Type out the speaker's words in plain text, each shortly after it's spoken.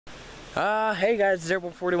Hey guys, it's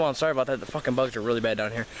Airborne41. Sorry about that. The fucking bugs are really bad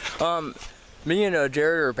down here. Me and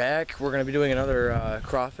Jared are back. We're gonna be doing another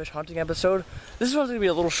crawfish hunting episode. This one's gonna be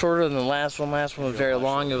a little shorter than the last one. Last one was very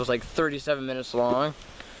long. It was like 37 minutes long.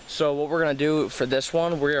 So what we're gonna do for this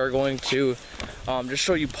one, we are going to just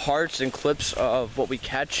show you parts and clips of what we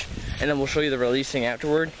catch, and then we'll show you the releasing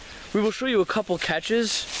afterward. We will show you a couple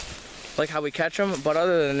catches, like how we catch them, but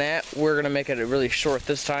other than that, we're gonna make it really short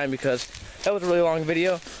this time because that was a really long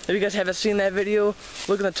video. If you guys haven't seen that video,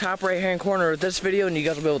 look in the top right hand corner of this video and you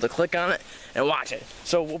guys will be able to click on it and watch it.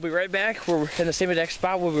 So we'll be right back. We're in the same exact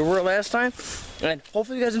spot where we were last time, and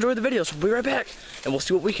hopefully you guys enjoyed the video. So we'll be right back and we'll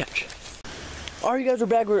see what we catch. All right, you guys are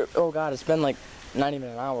back. Oh god, it's been like not even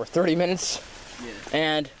an hour, 30 minutes. Yeah.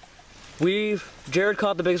 And Jared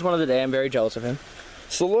caught the biggest one of the day. I'm very jealous of him.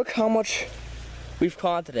 So look how much we've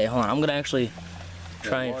caught today. Hold on, I'm gonna actually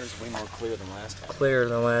try and... The water's way more clear than last time. Clearer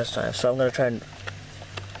than last time. So I'm gonna try and...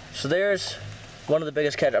 So there's one of the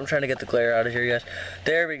biggest catch. I'm trying to get the glare out of here, guys.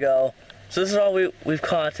 There we go. So this is all we've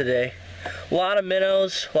caught today. A lot of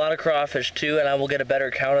minnows, a lot of crawfish too, and I will get a better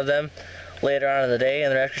count of them later on in the day,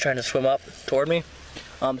 and they're actually trying to swim up toward me.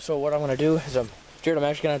 So what I'm gonna do is, Jared, I'm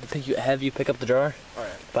actually gonna have to have you pick up the jar. All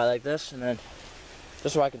right. By like this, and then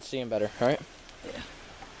just so I can see him better. All right. Yeah.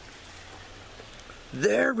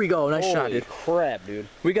 There we go. Nice shot, dude. Crap, dude.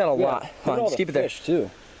 We got a lot. Look at all the keep it fish there.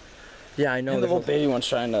 too. Yeah, I know. And the little baby one's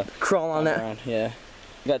trying to crawl on that. Around. Yeah.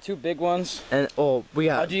 We got two big ones. And we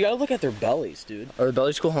got. Oh, dude, you gotta look at their bellies, dude. Are the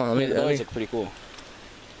bellies cool? Hold on, The bellies look pretty cool.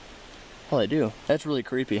 Oh, they do. That's really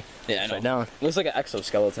creepy. Yeah, I know. Upside down. Looks like an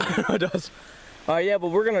exoskeleton. It does. Yeah, but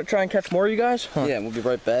we're gonna try and catch more of you guys. Huh. Yeah, we'll be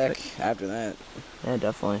right back after that. Yeah,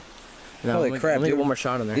 definitely. No, Holy crap, let me dude. get one more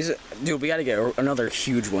shot in there. Dude, we gotta get another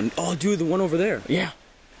huge one. Oh, dude, the one over there. Yeah.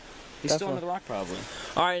 He's still under the rock, probably.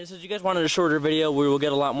 Alright, since you guys wanted a shorter video, we will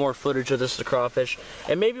get a lot more footage of this, the crawfish.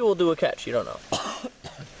 And maybe we'll do a catch, you don't know.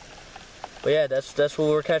 But yeah, that's what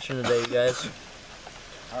we're catching today, you guys.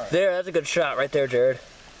 All right. There, that's a good shot right there, Jared.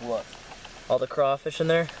 What? All the crawfish in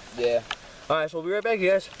there. Yeah. Alright, so we'll be right back,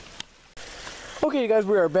 you guys. Okay, you guys,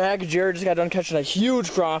 we are back. Jared just got done catching a huge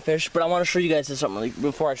crawfish, but I want to show you guys something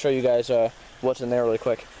before I show you guys what's in there really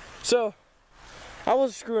quick. So, I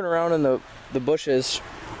was screwing around in the bushes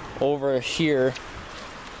over here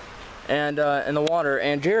and in the water,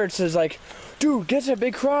 and Jared says like, dude, get that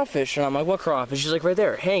big crawfish. And I'm like, what crawfish? He's like, right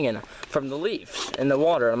there, hanging from the leaves in the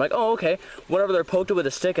water. I'm like, oh, okay. Went over there, poked it with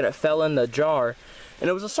a stick, and it fell in the jar, and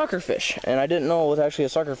it was a suckerfish. And I didn't know it was actually a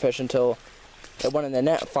suckerfish until it went in the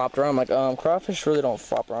net, flopped around. I'm like, crawfish really don't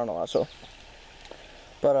flop around a lot, so.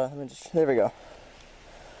 But let me just, there we go.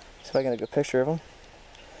 See if I can get a good picture of him.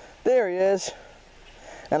 There he is.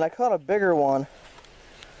 And I caught a bigger one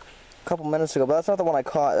a couple minutes ago, but that's not the one I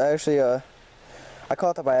caught. I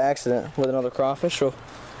caught that by accident with another crawfish. So,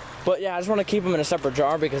 but yeah, I just want to keep them in a separate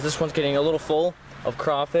jar because this one's getting a little full of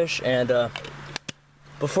crawfish. And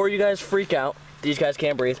before you guys freak out, these guys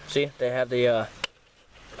can't breathe. See, they have the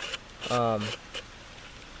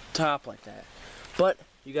top like that. But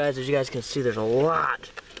you guys, as you guys can see, there's a lot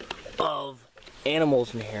of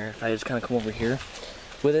animals in here. If I just kind of come over here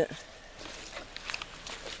with it.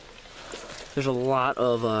 There's a lot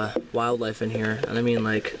of wildlife in here, and I mean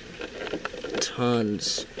like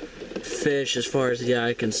tons. Fish as far as the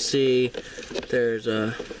eye can see. There's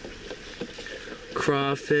a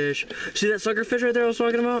crawfish. See that suckerfish right there I was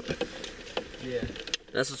talking about? Yeah.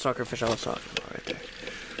 That's the suckerfish I was talking about right there.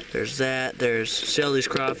 There's that. See all these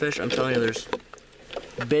crawfish? I'm telling you, there's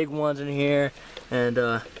big ones in here, and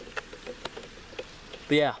but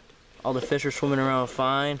yeah, all the fish are swimming around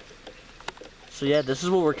fine. So yeah, this is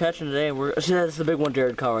what we're catching today. See, that's the big one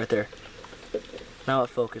Jared caught right there. Now it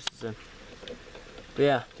focuses in. But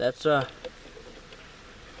yeah, that's not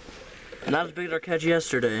as big as our catch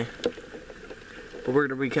yesterday. But we're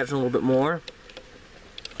gonna be catching a little bit more.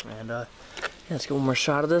 And yeah, let's get one more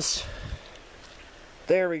shot of this.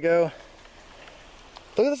 There we go.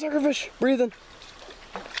 Look at the suckerfish breathing.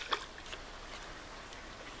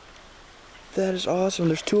 That is awesome.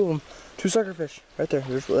 There's two of them. Two suckerfish right there.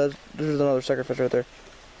 There's another suckerfish right there.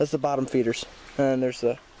 That's the bottom feeders. And then there's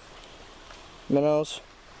the minnows,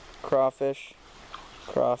 crawfish,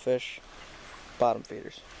 bottom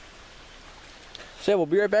feeders. So yeah, we'll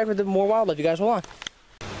be right back with more wildlife. You guys hold on.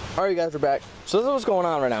 Alright, you guys are back. So this is what's going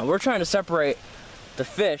on right now. We're trying to separate the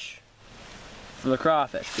fish from the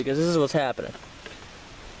crawfish because this is what's happening.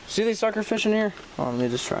 See these suckerfish in here? Oh, let me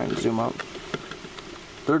just try and zoom up.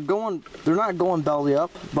 They're not going belly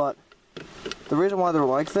up, but the reason why they're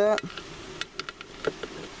like that,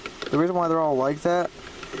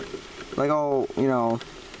 like all, you know,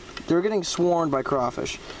 they're getting swarmed by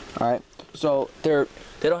crawfish. Alright, so they're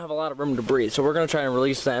they don't have a lot of room to breathe. So we're gonna try and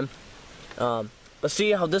release them. Let's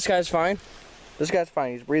see how this guy's fine. This guy's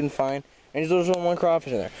fine. He's breathing fine, and there's only one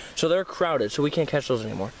crawfish in there. So they're crowded, so we can't catch those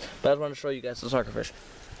anymore. But I just want to show you guys the suckerfish.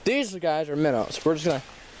 These guys are minnows. We're just gonna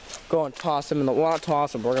go and toss them in the water. Not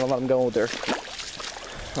toss them. We're gonna let them go with their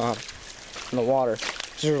in the water.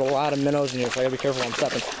 There's a lot of minnows in here, so I gotta be careful when I'm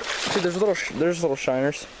stepping. See, there's little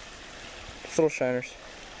shiners. There's little shiners.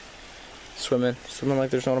 Swimming like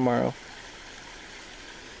there's no tomorrow.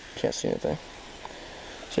 Can't see anything.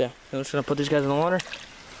 So yeah, I'm just gonna put these guys in the water.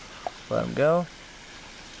 Let them go.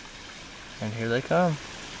 And here they come.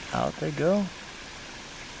 Out they go.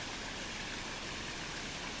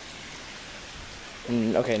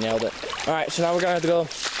 Okay, nailed it. Alright, so now we're gonna have to go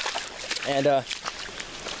and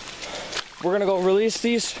we're gonna go release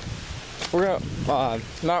these. We're not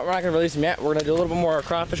gonna release them yet. We're gonna do a little bit more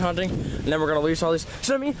crawfish hunting, and then we're gonna release all these.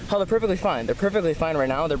 See what I mean? How they're perfectly fine. They're perfectly fine right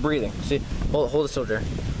now. They're breathing. See? Hold it still, Jared.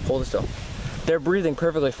 Hold it still. They're breathing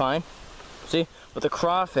perfectly fine. See? But the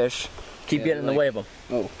crawfish keep getting in the way of them.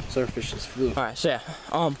 Oh, surffish is flew. All right, so yeah,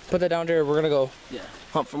 put that down there. We're gonna go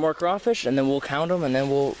hunt for more crawfish, and then we'll count them, and then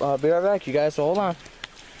we'll be right back, you guys. So hold on.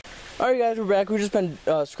 All right, guys, we're back. We've just been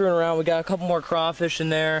screwing around. We got a couple more crawfish in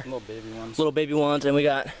there. Little baby ones. Little baby ones, and we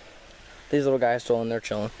got these little guys still in there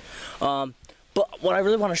chilling. But what I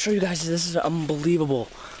really want to show you guys is this is unbelievable.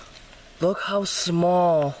 Look how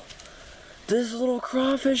small this little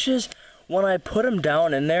crawfish is. When I put him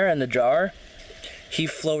down in there in the jar, he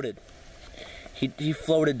floated. He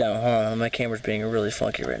floated down. Hold on, my camera's being really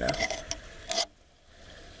funky right now.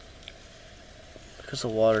 Because the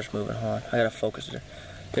water's moving. Hold on, I gotta focus it.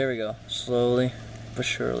 There we go. Slowly but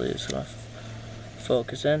surely it's gonna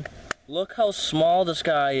focus in. Look how small this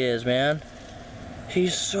guy is, man.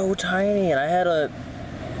 He's so tiny, and I had a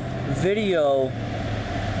video.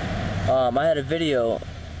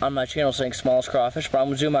 On my channel saying smallest crawfish, but I'm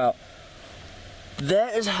gonna zoom out.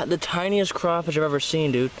 That is the tiniest crawfish I've ever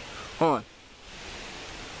seen, dude. Hold on.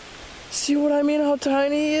 See what I mean? How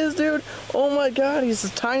tiny he is, dude? Oh my God, he's the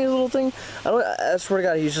tiniest little thing. I swear to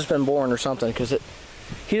God, he's just been born or something, because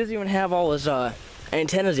he doesn't even have all his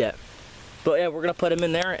antennas yet. But yeah, we're gonna put him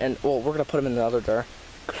in there, and well, we're gonna put him in the other jar,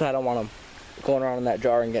 because I don't want him going around in that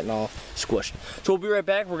jar and getting all squished. So we'll be right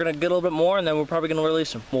back. We're gonna get a little bit more, and then we're probably gonna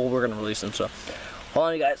release him. Well, we're gonna release him. So hold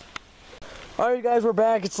on, you guys. All right, you guys, we're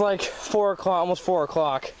back. It's like 4 o'clock, almost 4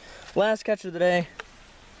 o'clock. Last catch of the day.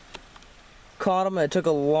 Caught him. It took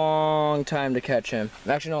a long time to catch him.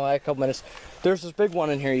 Actually, no, like a couple minutes. There's this big one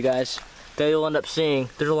in here, you guys, that you'll end up seeing.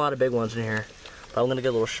 There's a lot of big ones in here. But I'm gonna get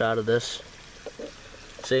a little shot of this.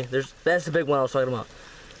 See, that's the big one I was talking about.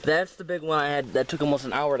 That's the big one I had that took almost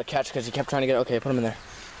an hour to catch because he kept trying to get. Okay, put him in there.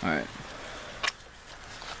 All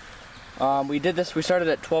right. We did this. We started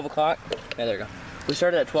at 12 o'clock. Yeah, there we go. We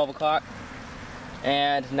started at 12 o'clock,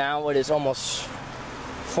 and now it is almost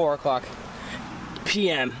 4 o'clock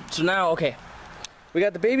p.m. So now, okay, we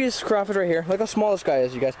got the baby's crawfish right here. Look how small this guy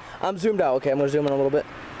is, you guys. I'm zoomed out. Okay, I'm gonna zoom in a little bit.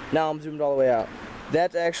 Now I'm zoomed all the way out.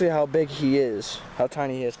 That's actually how big he is, how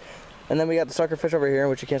tiny he is. And then we got the sucker fish over here,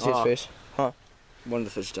 which you can't see his face. Huh? One of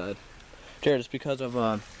the fish died. Jared, it's because of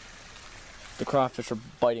the crawfish are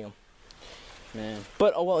biting him. Man.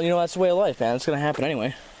 But, oh well, you know, that's the way of life, man. It's gonna happen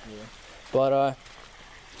anyway. Yeah. But,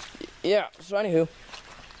 yeah, so anywho.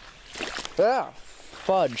 Yeah,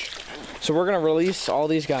 fudge. So we're gonna release all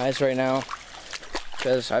these guys right now,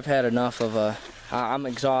 because I've had enough of, I'm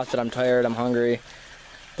exhausted, I'm tired, I'm hungry.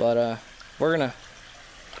 But, we're gonna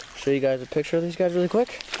show you guys a picture of these guys really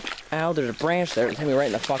quick. Ow, there's a branch there. It hit me right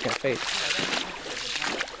in the fucking face.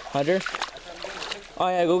 Hunter? Oh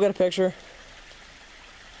yeah, go get a picture.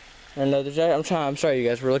 And I'm sorry, you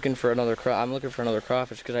guys. We're looking for another I'm looking for another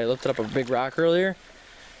crawfish because I lifted up a big rock earlier,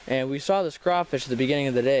 and we saw this crawfish at the beginning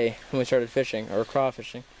of the day when we started fishing or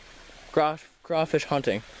crawfishing, crawfish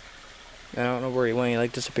hunting. And I don't know where he went. He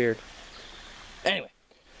like disappeared. Anyway,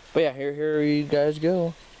 but yeah, here you guys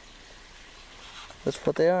go. That's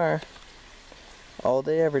what they are. All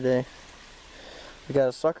day, every day. We got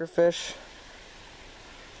a sucker fish,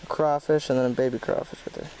 a crawfish, and then a baby crawfish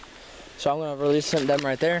right there. So I'm gonna release them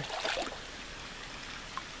right there.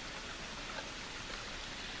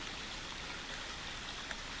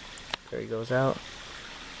 There he goes out.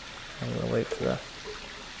 I'm gonna wait for the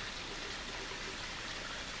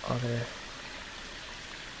other.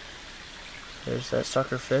 There's that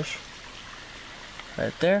sucker fish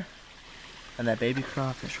right there, and that baby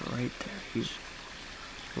crawfish right there. He's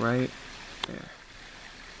right there.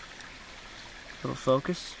 Little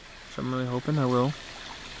focus, so I'm really hoping I will.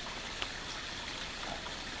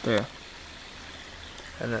 There.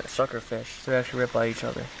 And that sucker fish, they're actually right by each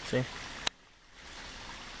other, see?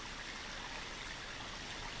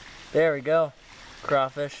 There we go.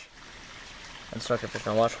 Crawfish. And suckerfish.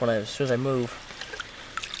 Now watch as soon as I move.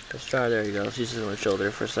 Let's try. There you go. Let's use this on the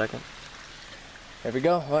shoulder for a second. There we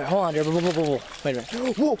go. All right, hold on, Jared. Whoa. Wait a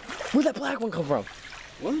minute. Whoa! Where'd that black one come from?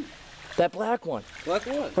 What? That black one. Black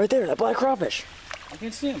what? Right there. That black crawfish. I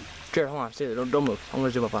can't see him. Jared, hold on. Stay there. Don't move. I'm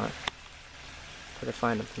gonna zoom up on it. Try to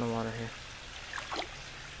find him in the water here.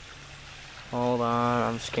 Hold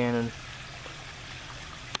on. I'm scanning.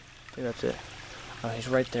 I think that's it. Oh, he's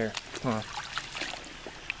right there. Hold on.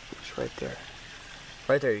 He's right there.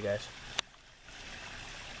 Right there, you guys.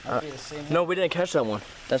 No, we didn't catch that one.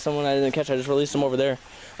 That's the one I didn't catch. I just released him over there.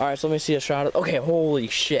 Alright, so let me see a shot of... Okay, holy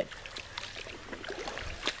shit.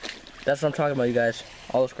 That's what I'm talking about, you guys.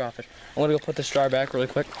 All those crawfish. I'm gonna go put this jar back really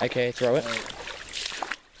quick. Okay, throw it.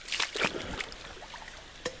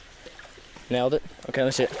 Nailed it. Okay, let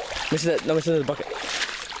me see it. Let me see that. Let me see the bucket.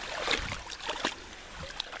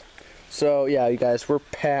 So, yeah, you guys, we're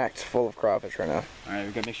packed full of crawfish right now. Alright,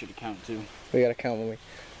 we gotta make sure to count too. We gotta count when we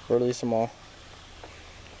release them all.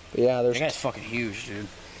 But yeah, there's... That guy's fucking huge, dude.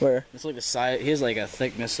 Where? It's like the size. He has like a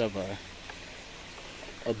thickness of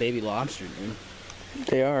a baby lobster, dude.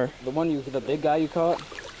 They are. The big guy you caught.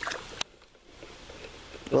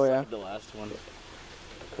 Oh yeah. The last one.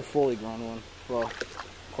 The fully grown one. Well,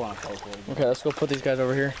 quote unquote. Okay, let's go put these guys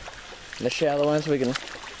over here in the shallow end so we can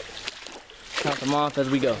count them off as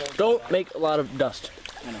we go. Don't make a lot of dust.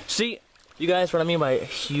 I know. See, you guys, what I mean by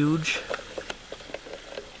huge.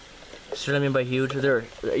 See what I mean by huge? They're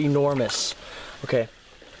enormous. Okay.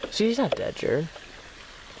 See, he's not dead, Jared.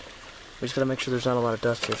 We just gotta make sure there's not a lot of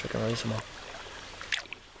dust here so we can release them all.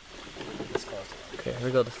 Okay, here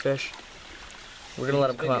we go, the fish. We're gonna let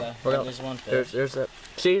him come out. We're gonna, there's one fish. There's that.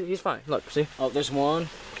 See, he's fine. Look, see? Oh, there's one.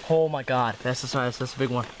 Oh my god, that's the size. That's the big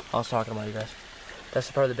one I was talking about, you guys.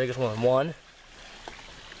 That's probably the biggest one. 1,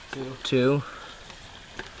 2,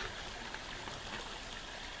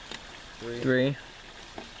 3.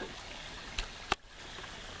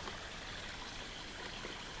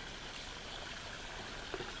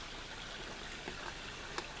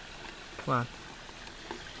 Come on.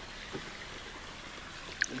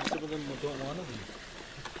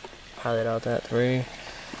 Highlight out that 3. We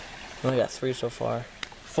only got 3 so far.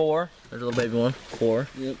 4. There's a little baby one. 4.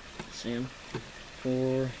 Yep. See him.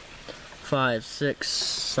 4, 5, 6,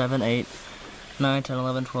 7, 8, 9, 10,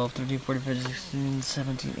 11, 12, 13, 14, 15, 16,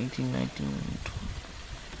 17, 18, 19, 20.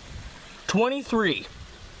 23.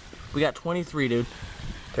 We got 23, dude.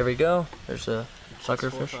 There we go. There's a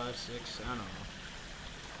suckerfish. 4, 5, 6. I don't know.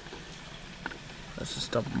 Let's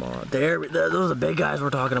just dump them all out. There, those are the big guys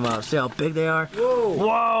we're talking about. See how big they are? Whoa!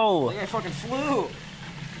 Whoa! That guy fucking flew!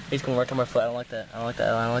 He's coming right to my foot. I don't like that. I don't like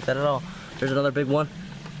that. I don't like that at all. There's another big one.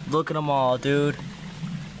 Look at them all, dude.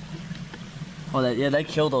 Oh, yeah, they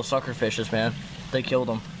killed those sucker fishes, man. They killed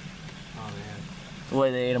them. Oh, man. The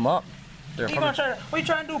way they ate them up. What you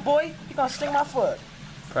trying to do, boy? You gonna sting my foot?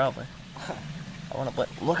 Probably. I want to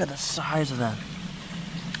look at the size of them.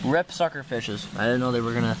 Rip sucker fishes. I didn't know they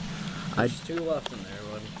were gonna. There's 2 left in there,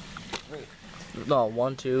 buddy. No,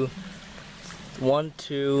 1, 2. 1,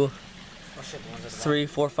 2. Oh, shit, 3,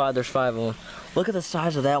 4, 5. There's 5 of them. Look at the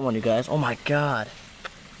size of that one, you guys. Oh my god.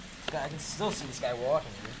 I can still see this guy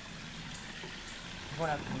walking, dude. He's going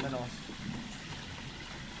after the minnows.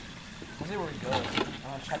 Let's see where he goes. I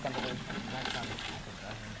want to check under the next time.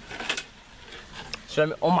 Should I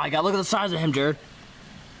mean, oh my god, look at the size of him, Jared.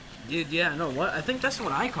 Dude, yeah, no, what? I think that's the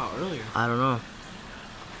one I caught earlier. I don't know.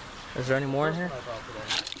 Is there any more in here?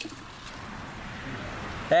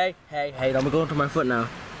 Hey, don't be going to my foot now.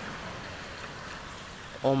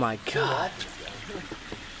 Oh my god.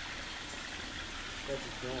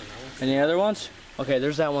 Any other ones? Okay,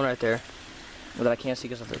 there's that one right there. But I can't see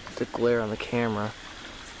because of the glare on the camera.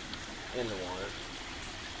 In the water.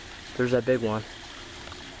 There's that big one.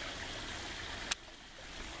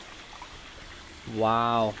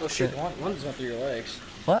 Wow. Oh shit, one's went through your legs.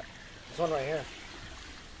 What? There's one right here.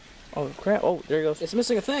 Oh crap, oh, there he goes. It's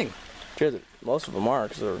missing a thing. Dude, most of them are,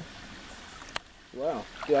 because they're... Wow.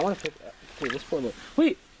 Dude, I want to pick up. Dude, this poor little...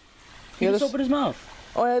 Wait! He just opened his mouth.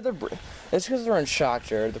 Oh yeah, it's because they're in shock,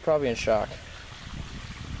 Jared. They're probably in shock.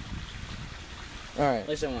 Alright. At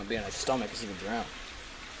least I won't be on his stomach because he can drown.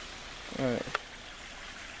 Alright.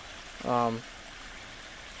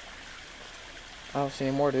 I don't see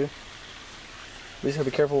any more, dude. We just gotta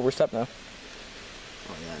be careful where we step now.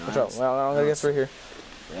 Oh yeah, no. Watch out. Well, I guess right here.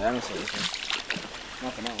 Yeah, I don't see anything.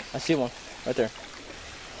 Nothing else. I see one. Right there.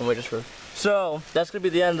 And wait just for... So, that's gonna be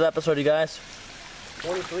the end of the episode, you guys.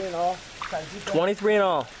 43 in all. 23 in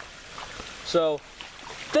all. So,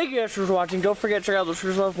 thank you guys for watching. Don't forget to check out those for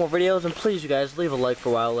more videos. And please, you guys, leave a like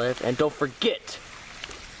for wildlife. And don't forget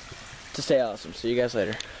to stay awesome. See you guys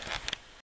later.